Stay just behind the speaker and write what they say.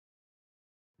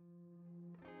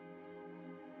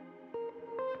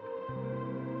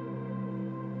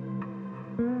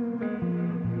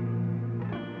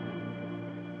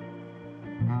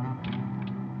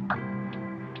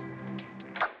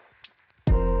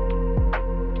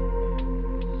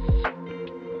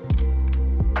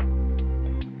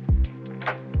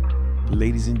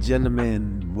Ladies and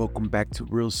gentlemen, welcome back to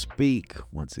Real Speak.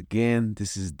 Once again,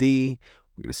 this is D.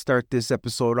 We're going to start this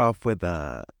episode off with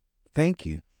a thank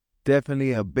you.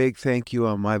 Definitely a big thank you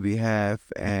on my behalf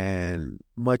and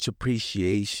much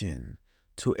appreciation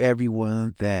to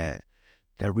everyone that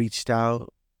reached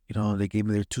out. They gave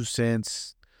me their 2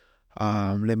 cents.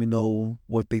 Let me know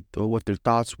what their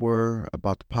thoughts were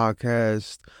about the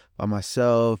podcast, about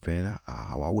myself, and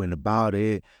how I went about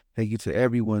it. Thank you to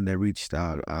everyone that reached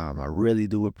out. I really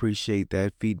do appreciate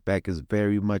that. Feedback is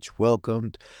very much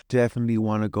welcomed. Definitely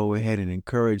want to go ahead and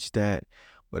encourage that.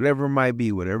 Whatever it might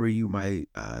be, whatever you might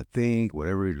think,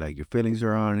 whatever like your feelings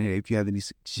are on it. If you have any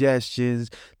suggestions,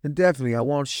 then definitely I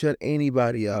won't shut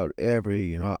anybody out ever.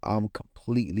 I'm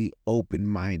completely open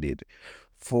minded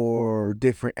for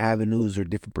different avenues or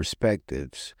different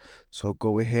perspectives. So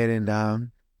go ahead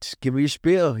and just give me your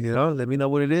spiel, let me know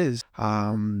what it is.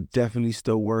 Definitely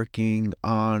still working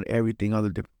on everything on the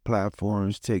different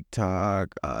platforms,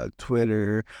 TikTok,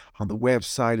 Twitter, on the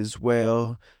website as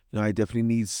well. I definitely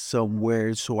need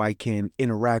somewhere so I can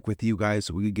interact with you guys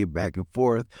so we can get back and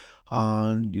forth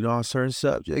on certain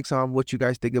subjects, on what you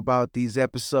guys think about these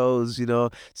episodes,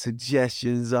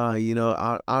 suggestions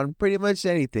on pretty much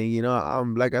anything.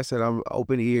 I'm like I said, I'm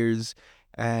open ears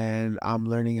and I'm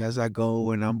learning as I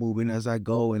go and I'm moving as I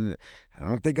go, and I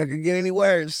don't think I could get any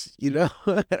worse. I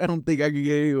don't think I could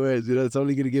get any worse. It's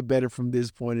only gonna get better from this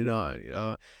point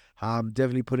on. I'm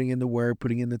definitely putting in the work,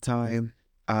 putting in the time.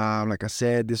 Like I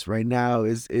said, this right now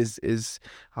is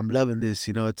I'm loving this.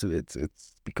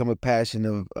 It's become a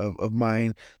passion of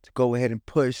mine to go ahead and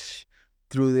push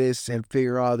through this and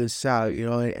figure all this out.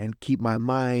 And keep my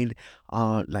mind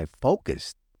on like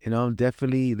focused.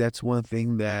 Definitely that's one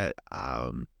thing that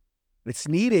it's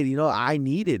needed. I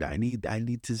need it. I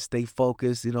need to stay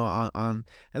focused. On.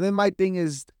 And then my thing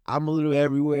is I'm a little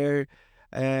everywhere,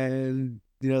 and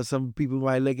some people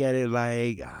might look at it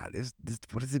like, this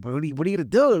what is it? What are you gonna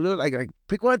do? Like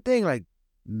pick one thing. Like,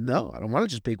 no, I don't want to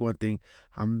just pick one thing.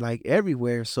 I'm like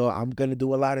everywhere, so I'm gonna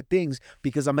do a lot of things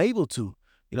because I'm able to.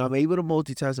 I'm able to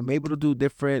multitask. I'm able to do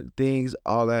different things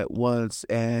all at once,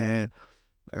 and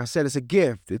like I said, it's a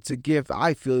gift. It's a gift.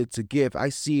 I feel it's a gift. I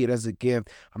see it as a gift.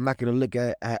 I'm not going to look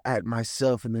at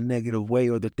myself in a negative way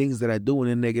or the things that I do in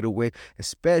a negative way,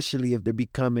 especially if they're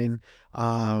becoming,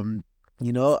 a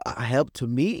help to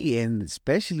me. And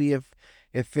especially if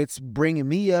it's bringing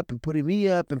me up and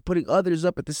putting others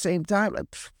up at the same time.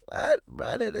 Like,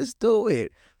 brother, let's do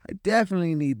it. I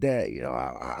definitely need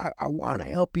that. I want to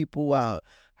help people out.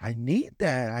 I need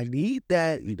that. I need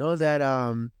that,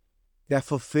 that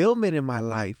fulfillment in my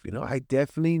life. I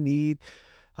definitely need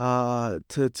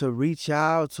to reach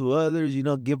out to others,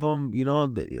 give them,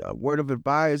 the word of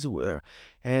advice,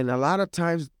 and a lot of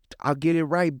times I'll get it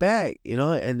right back,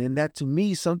 and then that to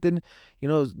me something,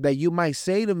 that you might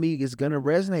say to me is gonna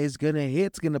resonate, it's gonna hit,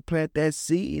 it's gonna plant that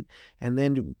seed, and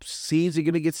then seeds are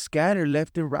gonna get scattered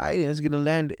left and right, and it's gonna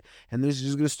land, and this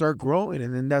is gonna start growing,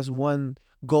 and then that's one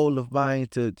goal of mine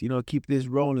to keep this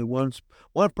rolling. Once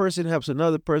one person helps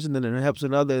another person, then it helps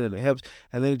another, and it helps,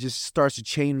 and then it just starts a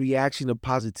chain reaction of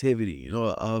positivity,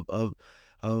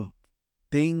 of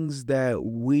things that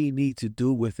we need to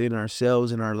do within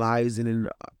ourselves and our lives and in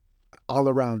all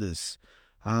around us.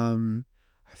 I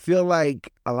feel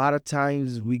like a lot of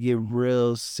times we get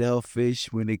real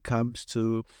selfish when it comes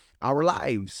to our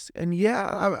lives, and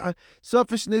yeah,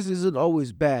 selfishness isn't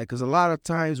always bad because a lot of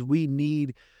times we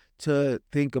need to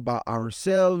think about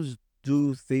ourselves,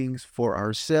 do things for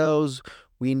ourselves.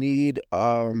 We need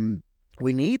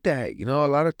that. A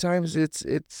lot of times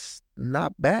it's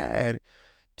not bad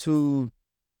to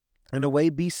in a way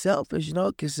be selfish,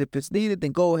 because if it's needed,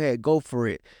 then go ahead, go for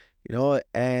it,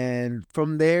 and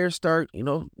from there start,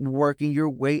 working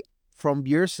your way from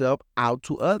yourself out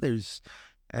to others.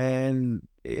 And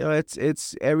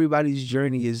it's everybody's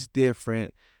journey is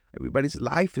different. Everybody's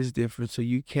life is different, so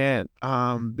you can't.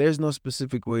 There's no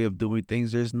specific way of doing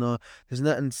things. There's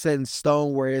nothing set in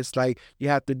stone where it's like you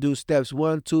have to do steps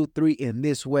 1, 2, 3 in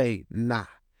this way. Nah,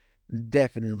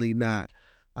 definitely not.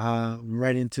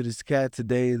 Right into this cat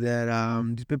today that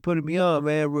he's been putting me on,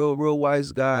 man. Real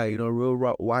wise guy,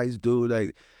 wise dude.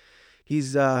 Like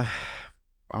he's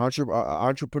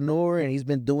entrepreneur, and he's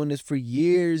been doing this for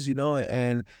years,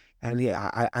 and yeah,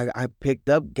 I picked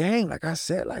up game. Like I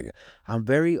said, like I'm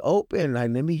very open. Like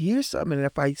let me hear something. And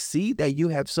if I see that you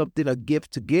have something, a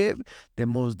gift to give, then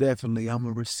most definitely I'm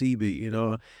gonna receive it,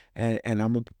 and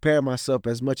I'm gonna prepare myself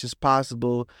as much as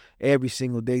possible every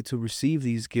single day to receive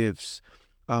these gifts.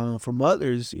 from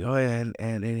others, and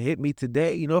it hit me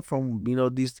today, from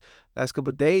these last couple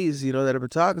of days, that I've been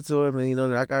talking to him, and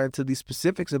that I got into these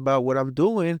specifics about what I'm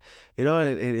doing, and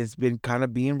it's been kind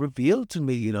of being revealed to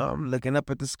me. I'm looking up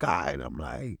at the sky, and I'm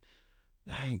like,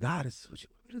 "Dang, God, it's what you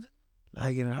want me to do?"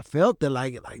 Like, and I felt it,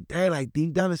 like, dang, like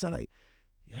deep down inside, like,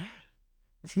 yeah,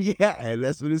 yeah, and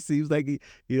that's what it seems like,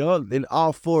 and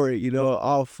all for it,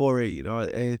 all for it,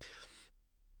 and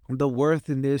the worth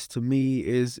in this to me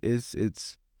is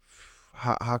it's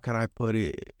how can I put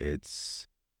it? It's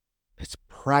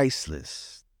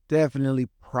priceless. Definitely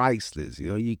priceless.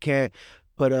 You can't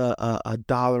put a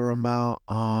dollar amount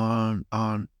on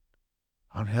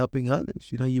helping others.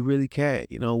 You really can't.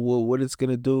 What it's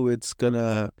gonna do, it's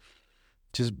gonna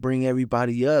just bring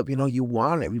everybody up. You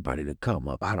want everybody to come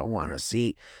up. I don't want to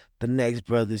see the next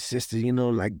brother, sister,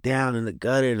 like down in the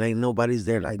gutter and ain't nobody's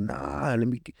there. Like, nah, let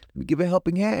me give a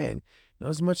helping hand,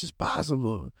 as much as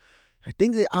possible. I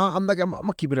think that I'm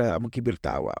gonna keep it I'm gonna keep it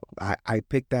that way. I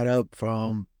picked that up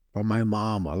from my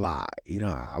mom a lot.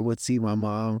 I would see my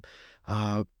mom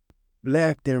uh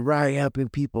left and right helping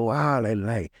people out, and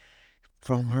like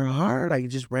from her heart, like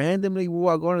just randomly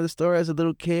walk going to the store as a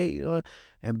little kid,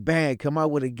 and bang, come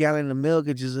out with a gallon of milk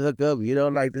and just hook up,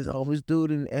 like this homeless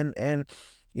dude, and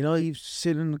he's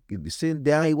sitting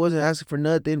down, he wasn't asking for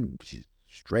nothing. She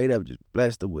straight up just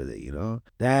blessed him with it.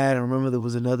 That, I remember there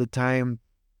was another time,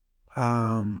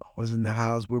 I was in the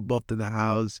house, we are both in the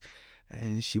house,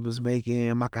 and she was making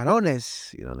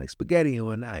macarones, like spaghetti and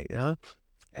whatnot,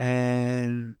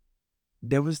 and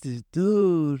there was this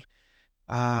dude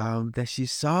that she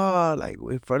saw like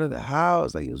in front of the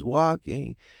house, like he was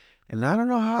walking, and I don't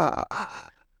know how.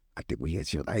 I think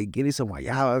she was like getting some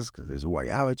guayabas because there's a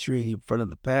guayaba tree in front of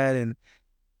the pad, and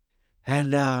I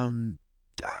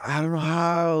don't know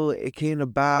how it came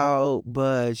about,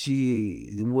 but she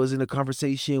was in a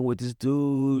conversation with this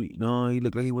dude. He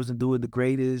looked like he wasn't doing the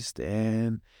greatest,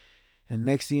 and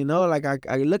next thing you know, like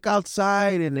I look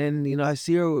outside, and then I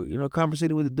see her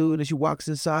conversating with the dude, and she walks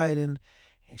inside, and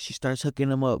she starts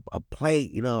hooking him up a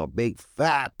plate, a big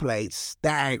fat plate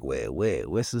stacked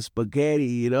with some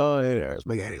spaghetti, and her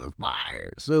spaghetti was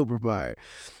fire, super fire.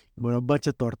 With a bunch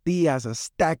of tortillas, a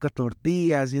stack of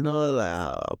tortillas,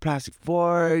 plastic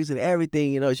forks and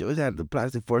everything, She always had the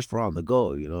plastic forks for on the go,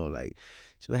 like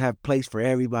she would have plates for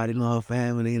everybody in her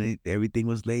family, and everything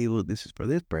was labeled. This is for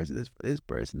this person, this is for this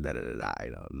person, da da da da.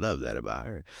 Love that about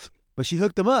her. But she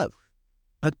hooked him up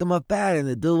bad, and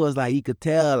the dude was like, you could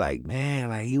tell, like, man,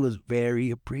 like he was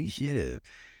very appreciative.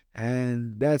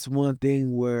 And that's one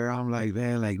thing where I'm like,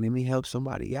 man, like, let me help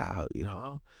somebody out.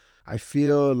 I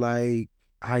feel like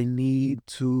I need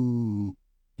to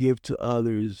give to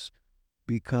others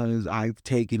because I've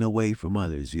taken away from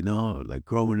others, like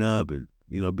growing up and,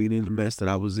 being in the mess that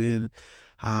I was in.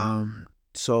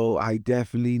 So I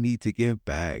definitely need to give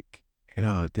back.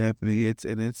 Definitely it's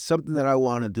something that I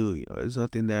want to do, it's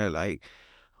something that like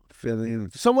feeling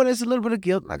someone is a little bit of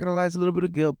guilt, not gonna lie, it's a little bit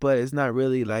of guilt, but it's not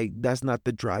really like that's not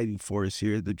the driving force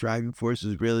here. The driving force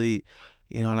is really,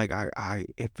 like I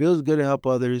it feels good to help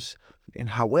others, and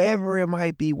however it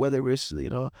might be, whether it's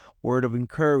word of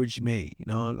encouragement,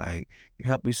 like you're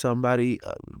helping somebody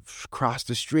cross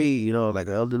the street, like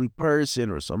an elderly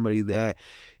person or somebody that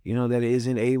that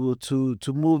isn't able to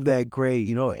move that great,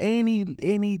 anything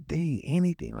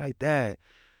like that,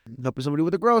 helping somebody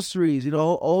with the groceries,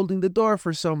 holding the door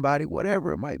for somebody,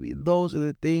 whatever it might be. Those are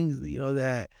the things,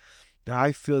 that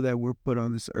I feel that we're put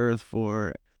on this earth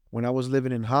for. When I was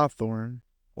living in Hawthorne,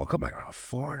 woke up like around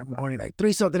 4 in the morning, like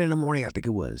 3 something in the morning, I think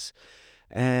it was.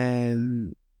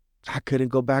 And I couldn't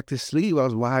go back to sleep. I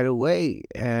was wide awake.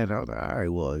 And I was like, all right,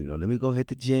 well, let me go hit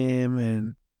the gym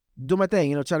and do my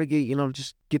thing, try to get,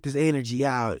 just get this energy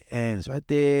out. And so I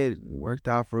did, worked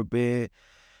out for a bit.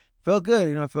 Felt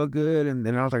good, felt good. And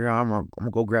then I was like, I'm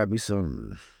gonna go grab me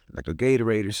some, like a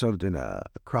Gatorade or something.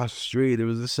 Across the street, there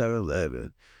was a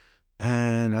 7-Eleven.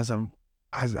 And as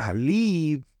I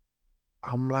leave,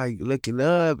 I'm like looking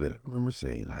up, and I remember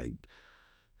saying, like,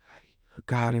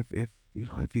 God, if if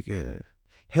you could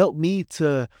help me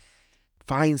to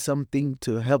find something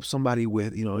to help somebody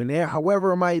with, in there,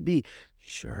 however it might be.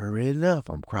 Sure enough,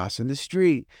 I'm crossing the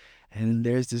street, and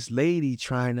there's this lady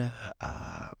trying to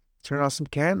turn on some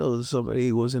candles.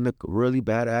 Somebody was in a really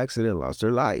bad accident, lost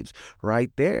their lives right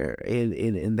there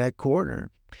in that corner.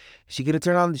 She couldn't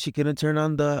turn on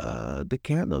the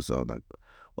candles. So I'm like,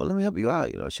 well, let me help you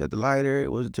out. She had the lighter.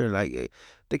 It wasn't turning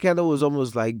the candle was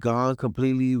almost like gone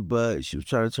completely, but she was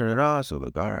trying to turn it on. So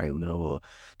like, all right, well,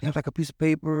 do you have like a piece of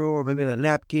paper or maybe a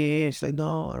napkin? She's like,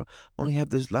 no, I only have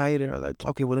this lighter. I'm like,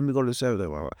 okay, well, let me go to the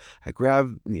 7-Eleven. I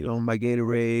grabbed, my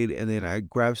Gatorade, and then I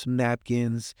grabbed some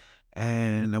napkins,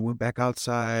 and I went back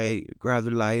outside, grabbed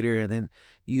the lighter, and then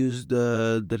used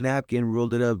the napkin,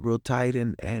 rolled it up real tight,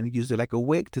 and used it like a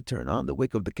wick to turn on the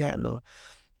wick of the candle.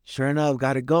 Sure enough,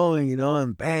 got it going,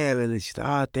 and bam, and then she's like,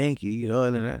 oh, thank you,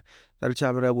 and then I started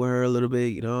chopping it up with her a little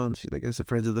bit, and she's like, it's the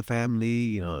friends of the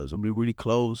family, somebody really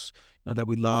close, that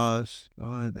we lost,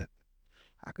 and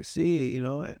I could see it,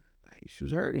 and she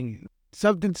was hurting.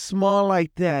 Something small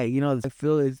like that, I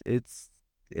feel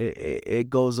it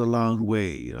goes a long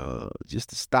way, just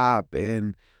to stop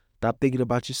thinking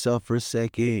about yourself for a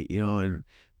second, and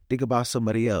think about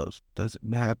somebody else.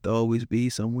 Doesn't have to always be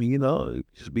someone,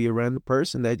 just be a random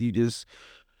person that you just,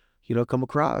 come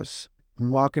across. I'm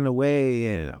walking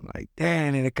away and I'm like,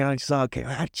 damn, and it kind of saw, okay,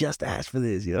 I just asked for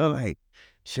this, like,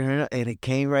 sure enough, and it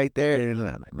came right there. And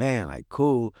I'm like, man, like,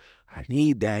 cool. I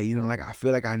need that, like, I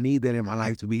feel like I need that in my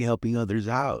life to be helping others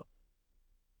out.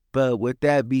 But with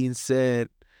that being said,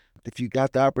 if you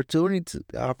got the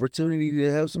opportunity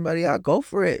to help somebody out, go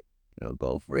for it.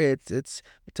 Go for it. I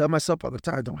tell myself all the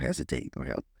time, don't hesitate. Don't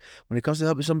help. When it comes to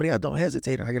helping somebody out, don't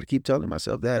hesitate. I got to keep telling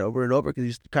myself that over and over because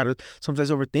you kind of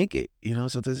sometimes overthink it.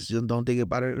 Sometimes you just don't think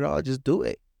about it at all. Just do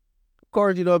it. Of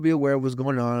course, be aware of what's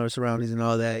going on, our surroundings and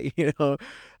all that.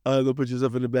 Don't put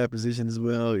yourself in a bad position as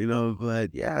well.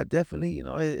 But yeah, definitely.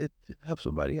 It helps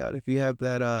somebody out if you have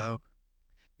that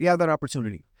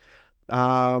opportunity.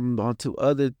 On to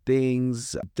other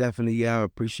things. Definitely, yeah, I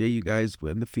appreciate you guys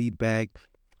putting the feedback.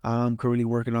 I'm currently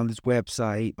working on this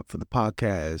website for the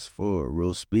podcast for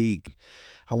Real Speak.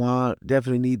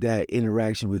 Definitely need that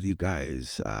interaction with you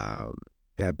guys.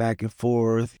 That back and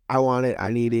forth. I want it.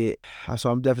 I need it. So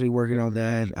I'm definitely working on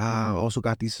that. Also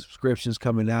got these subscriptions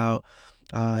coming out.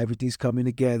 Everything's coming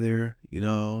together.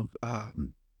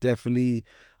 Definitely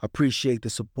appreciate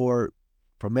the support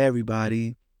from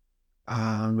everybody.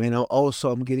 And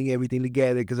also I'm getting everything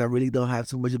together because I really don't have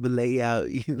too much of a layout,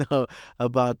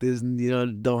 about this,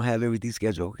 and don't have everything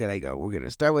scheduled. Okay, like we're gonna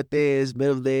start with this,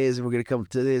 middle of this, and we're gonna come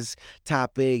to this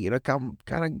topic. Kind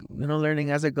of,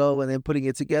 learning as I go, and then putting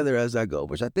it together as I go.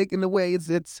 Which I think, in a way, it's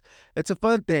a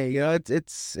fun thing.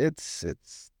 It's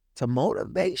a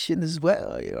motivation as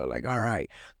well. Like, all right,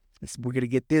 we're gonna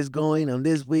get this going on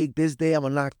this week, this day. I'm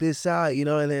gonna knock this out,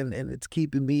 and it's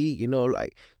keeping me,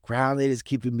 like grounded. It's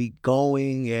keeping me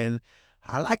going, and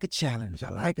I like a challenge.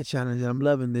 And I'm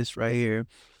loving this right here.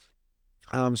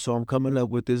 So I'm coming up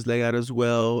with this layout as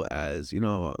well as,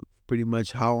 pretty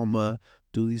much how I'm gonna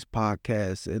do these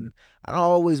podcasts. And I don't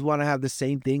always want to have the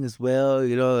same thing as well,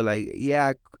 like,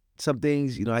 yeah, some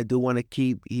things, I do want to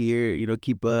keep here,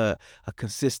 keep a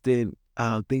consistent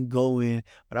thing going,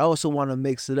 but I also want to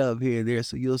mix it up here and there.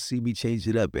 So you'll see me change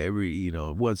it up every,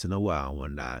 once in a while and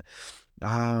whatnot.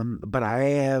 But I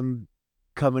am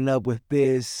coming up with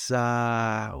this,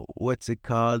 what's it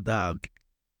called?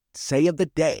 Say of the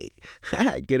day.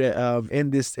 Gonna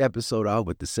end this episode off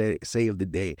with the say of the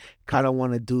day. Kind of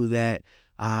want to do that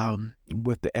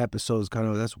with the episodes. Kind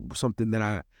of, that's something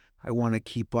that I want to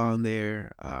keep on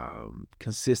there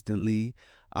consistently.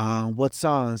 What's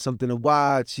on? Something to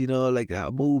watch, like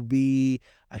a movie,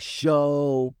 a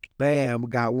show. Bam,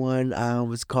 got one.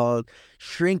 It's called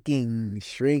Shrinking.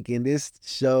 This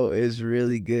show is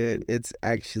really good. It's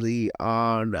actually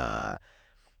on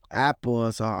Apple.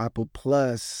 It's on Apple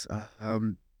Plus.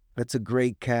 It's a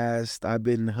great cast. I've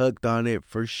been hooked on it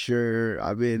for sure. I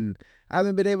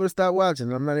haven't been able to stop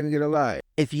watching. I'm not even gonna lie.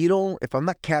 If I'm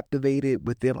not captivated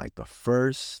within like the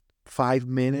first 5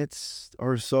 minutes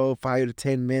or so, 5 to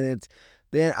 10 minutes,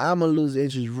 then I'm gonna lose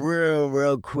interest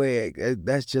real quick.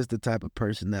 That's just the type of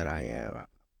person that I am.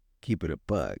 Keep it a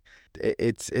bug.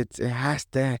 It has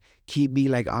to keep me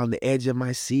like on the edge of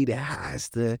my seat. It has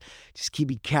to just keep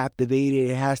me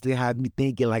captivated. It has to have me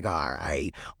thinking like, all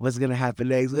right, what's gonna happen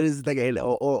next? What is it like?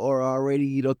 Or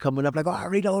already, coming up like, oh, I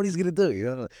already know what he's gonna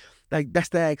do. Like that's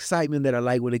that excitement that I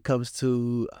like when it comes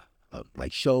to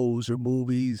like shows or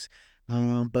movies.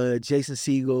 But Jason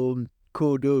Segel,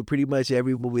 cool dude. Pretty much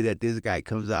every movie that this guy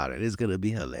comes out in is gonna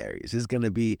be hilarious. It's gonna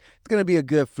be a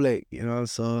good flick.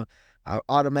 So. I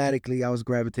was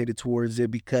gravitated towards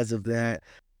it because of that.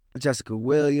 Jessica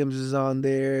Williams is on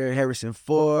there. Harrison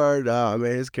Ford. Oh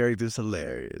man, his character's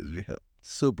hilarious. Yeah,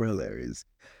 super hilarious.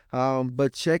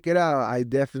 But check it out. I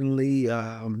definitely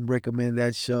recommend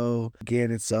that show. Again,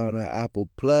 it's on Apple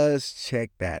Plus. Check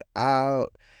that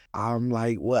out. I'm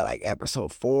like, what, like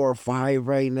episode 4 or 5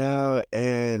 right now.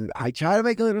 And I try to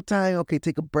make a little time, okay,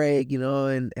 take a break,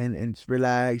 and just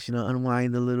relax,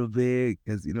 unwind a little bit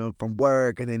because, from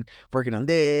work and then working on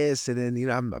this. And then,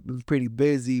 I'm pretty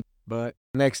busy. But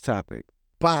next topic,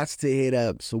 spots to hit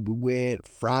up. So we went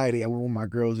Friday. I went with my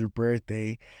girl's her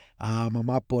birthday.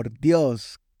 Mamá por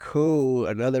Dios. Cool.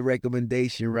 Another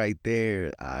recommendation right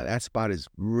there. That spot is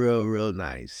real, real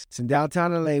nice. It's in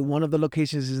downtown LA. One of the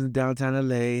locations is in downtown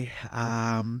LA.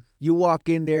 You walk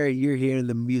in there, you're hearing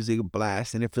the music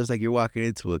blast, and it feels like you're walking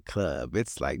into a club.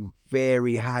 It's like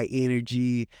very high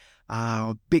energy,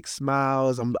 big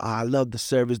smiles. I love the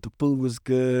service. The food was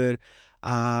good.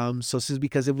 So since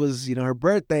because it was, her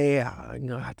birthday, I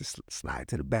had to slide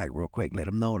to the back real quick, let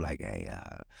them know, like, hey,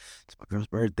 it's my girl's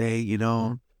birthday,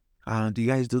 do you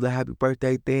guys do the happy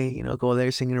birthday thing? Go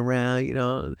there singing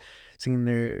around, singing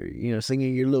their,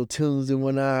 singing your little tunes and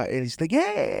whatnot. And he's like,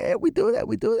 yeah, we do that.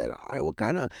 We do that. All right, what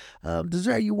kind of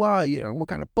dessert you want? What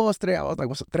kind of postre? I was like,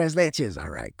 what's tres leches?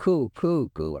 All right, cool, cool,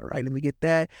 cool. All right, let me get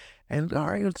that. And all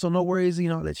right, so no worries,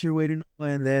 let you waiting.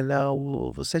 And then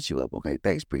we'll set you up. Okay,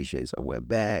 thanks, appreciate it. So I went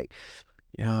back.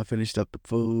 I finished up the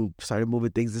food, started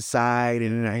moving things aside,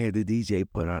 and then I heard the DJ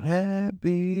put on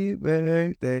Happy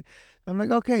Birthday. I'm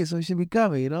like, okay, so it should be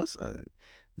coming, So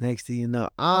next thing you know,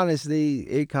 honestly,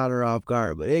 it caught her off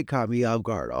guard, but it caught me off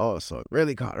guard also. It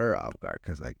really caught her off guard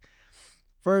because, like,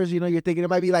 first, you're thinking it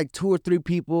might be like 2 or 3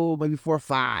 people, maybe 4 or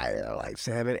 5, like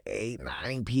 7, 8,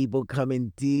 9 people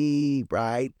coming deep,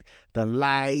 right? The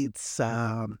lights,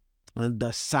 and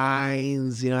the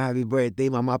signs, happy birthday,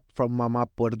 mama from Mama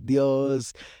por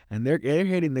Dios. And they're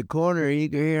hitting the corner and you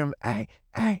can hear them, ay.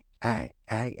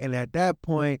 And at that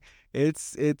point,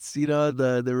 it's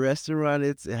the restaurant,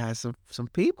 it has some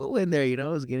people in there,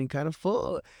 it's getting kind of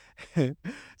full.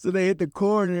 So they hit the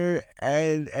corner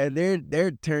and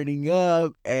they're turning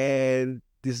up, and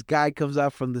this guy comes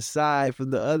out from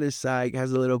the other side,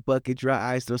 has a little bucket,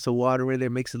 dry ice, throws some water in there,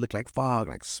 makes it look like fog,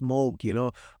 like smoke,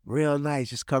 real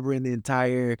nice, just covering the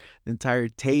entire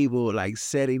table, like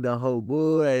setting the whole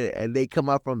mood. And they come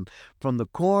out from the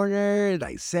corner,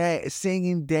 like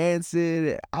singing,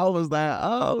 dancing. I was like,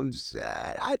 oh shit,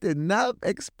 I did not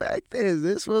expect this.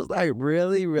 This was like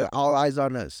really, really all eyes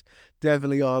on us.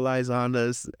 Definitely all eyes on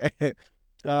us.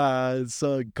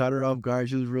 So it caught her off guard.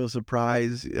 She was real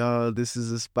surprised. This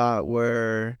is a spot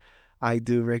where I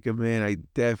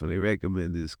definitely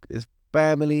recommend this. It's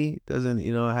family. It doesn't,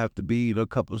 have to be,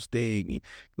 couples thing.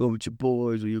 Go with your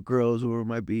boys or your girls, or it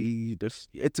might be.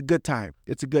 It's a good time.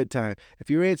 It's a good time. If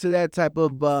you're into that type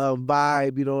of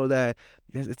vibe, that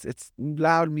it's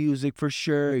loud music for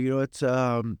sure. It's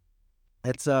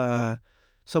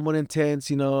somewhat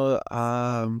intense,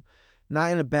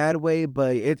 not in a bad way,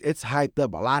 but it's hyped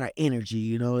up, a lot of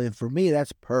energy, and for me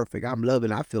that's perfect. I'm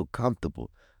loving it. I feel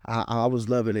comfortable. I was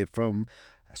loving it from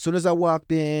as soon as I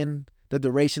walked in, the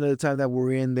duration of the time that we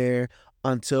were in there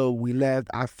until we left.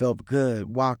 I felt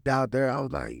good. Walked out there, I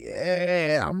was like,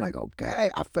 yeah. I'm like, okay,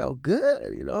 I felt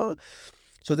good.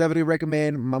 So definitely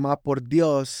recommend Mama por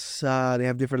Dios. They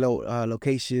have different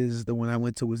locations. The one I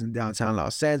went to was in downtown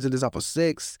Los Angeles off of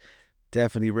 6th.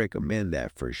 Definitely recommend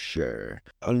that for sure.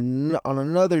 On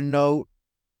another note,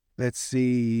 let's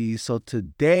see. So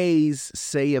today's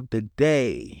say of the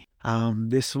day.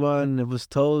 This one was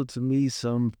told to me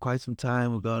quite some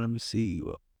time ago. Let me see,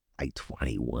 like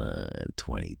 21,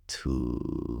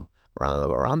 22,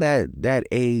 around that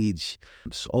age.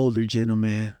 This older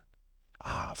gentleman,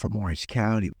 from Orange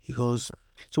County. He goes,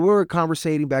 so we were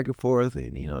conversating back and forth,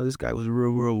 and this guy was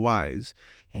real, real wise,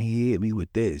 and he hit me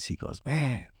with this. He goes,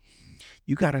 man,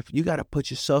 you gotta put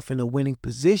yourself in a winning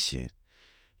position.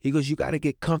 He goes, you gotta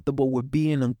get comfortable with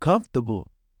being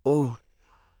uncomfortable. Oh,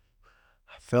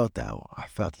 I felt that one. I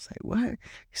felt it's like, what?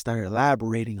 He started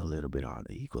elaborating a little bit on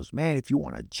it. He goes, man, if you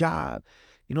want a job,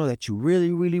 that you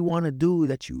really, really want to do,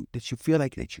 that you feel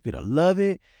like that you're gonna love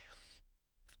it,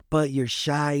 but your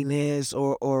shyness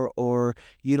or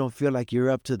you don't feel like you're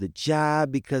up to the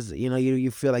job because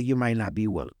you feel like you might not be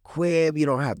well equipped, you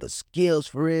don't have the skills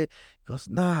for it. He goes,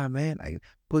 nah, man, like,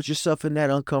 put yourself in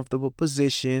that uncomfortable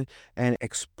position and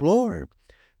explore.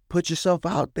 Put yourself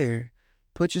out there.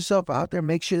 Put yourself out there.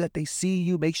 Make sure that they see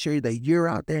you. Make sure that you're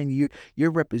out there and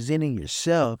you're representing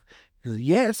yourself. 'Cause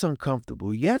yeah, it's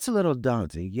uncomfortable. Yeah, it's a little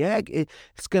daunting. Yeah,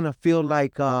 it's gonna feel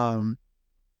like you're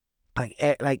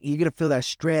gonna feel that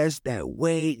stress, that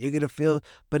weight. You're gonna feel,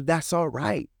 but that's all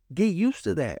right. Get used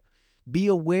to that. Be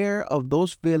aware of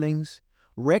those feelings.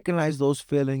 Recognize those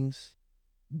feelings.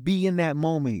 Be in that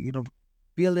moment.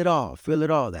 Feel it all. Feel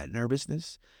it all. That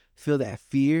nervousness. Feel that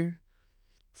fear.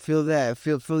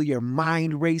 Feel your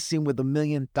mind racing with a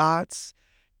million thoughts.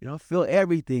 feel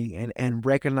everything and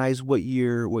recognize what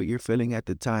you're feeling at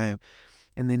the time.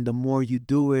 And then the more you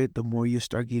do it, the more you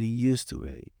start getting used to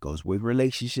it. It goes with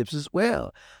relationships as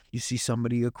well. You see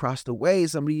somebody across the way,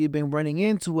 somebody you've been running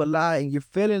into a lot, and you're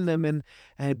feeling them, and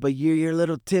but you're a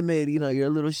little timid, you're a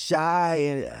little shy,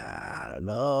 and I don't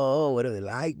know, what if they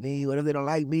like me? What if they don't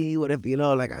like me? What if,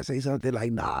 like I say something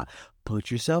like, nah,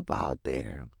 put yourself out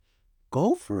there.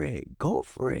 Go for it. Go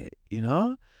for it,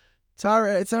 It's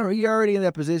already, you're already in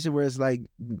that position where it's like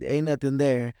ain't nothing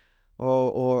there,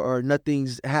 or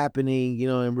nothing's happening,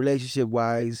 in relationship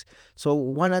wise. So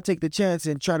why not take the chance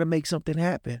and try to make something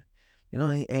happen?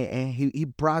 And he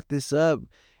brought this up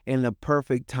in the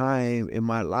perfect time in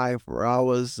my life where I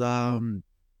was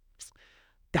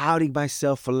doubting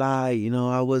myself a lot.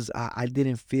 I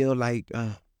didn't feel like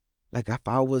if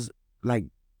I was like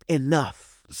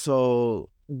enough. So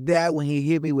that when he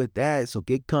hit me with that, so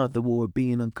get comfortable with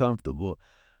being uncomfortable,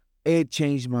 it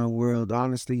changed my world,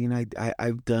 honestly. And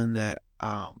I've done that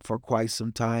for quite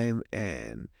some time,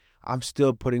 and I'm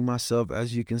still putting myself,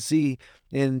 as you can see,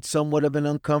 in somewhat of an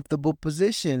uncomfortable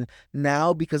position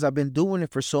now because I've been doing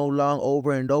it for so long,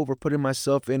 over and over, putting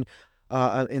myself in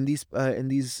these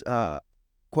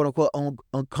quote unquote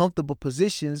uncomfortable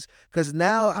positions, because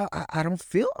now I don't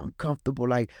feel uncomfortable.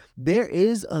 Like there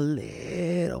is a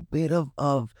little bit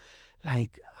of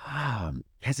like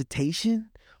hesitation,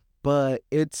 but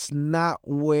it's not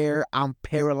where I'm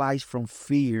paralyzed from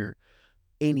fear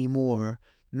anymore.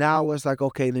 Now it's like,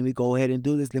 okay, let me go ahead and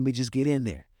do this. Let me just get in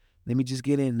there. Let me just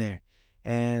get in there.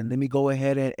 And let me go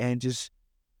ahead and just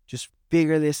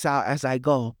figure this out as I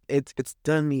go. It's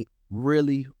done me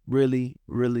really, really,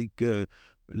 really good,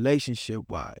 relationship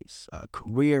wise,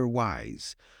 career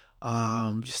wise,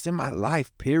 just in my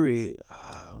life. Period.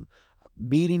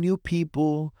 Meeting new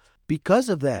people because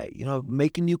of that.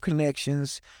 Making new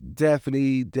connections.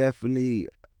 Definitely, definitely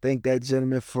thank that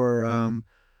gentleman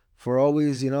for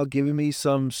always, giving me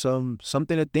something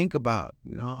to think about.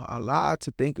 A lot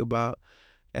to think about.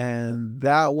 And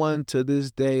that one, to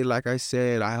this day, like I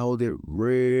said, I hold it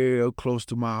real close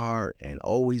to my heart and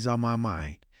always on my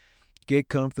mind. Get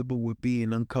comfortable with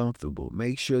being uncomfortable.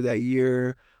 Make sure that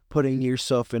you're putting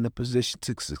yourself in a position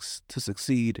to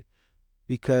succeed,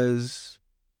 because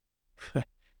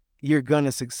you're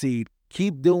gonna succeed.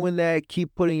 Keep doing that.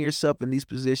 Keep putting yourself in these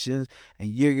positions, and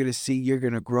you're gonna see you're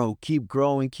gonna grow. Keep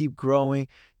growing. Keep growing.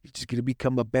 You're just gonna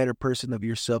become a better person of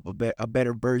yourself, a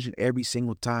better version every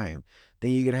single time.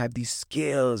 Then you're gonna have these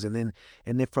skills, and then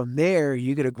from there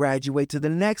you're gonna graduate to the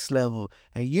next level,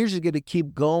 and you're just gonna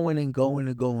keep going and going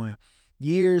and going.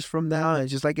 Years from now, and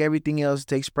just like everything else, it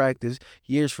takes practice.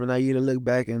 Years from now, you're gonna look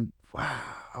back and wow,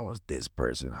 I was this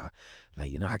person.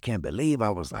 I can't believe I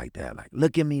was like that. Like,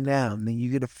 look at me now. And then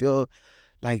you're gonna feel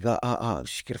like you're gonna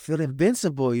feel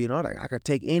invincible, like I could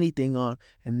take anything on.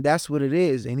 And that's what it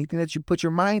is. Anything that you put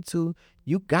your mind to,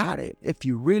 you got it. If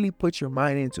you really put your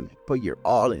mind into it, put your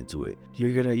all into it,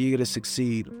 you're gonna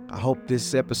succeed. I hope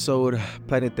this episode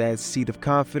planted that seed of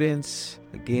confidence.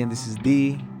 Again, this is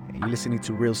D, and you're listening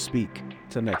to Real Speak.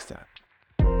 Till next time.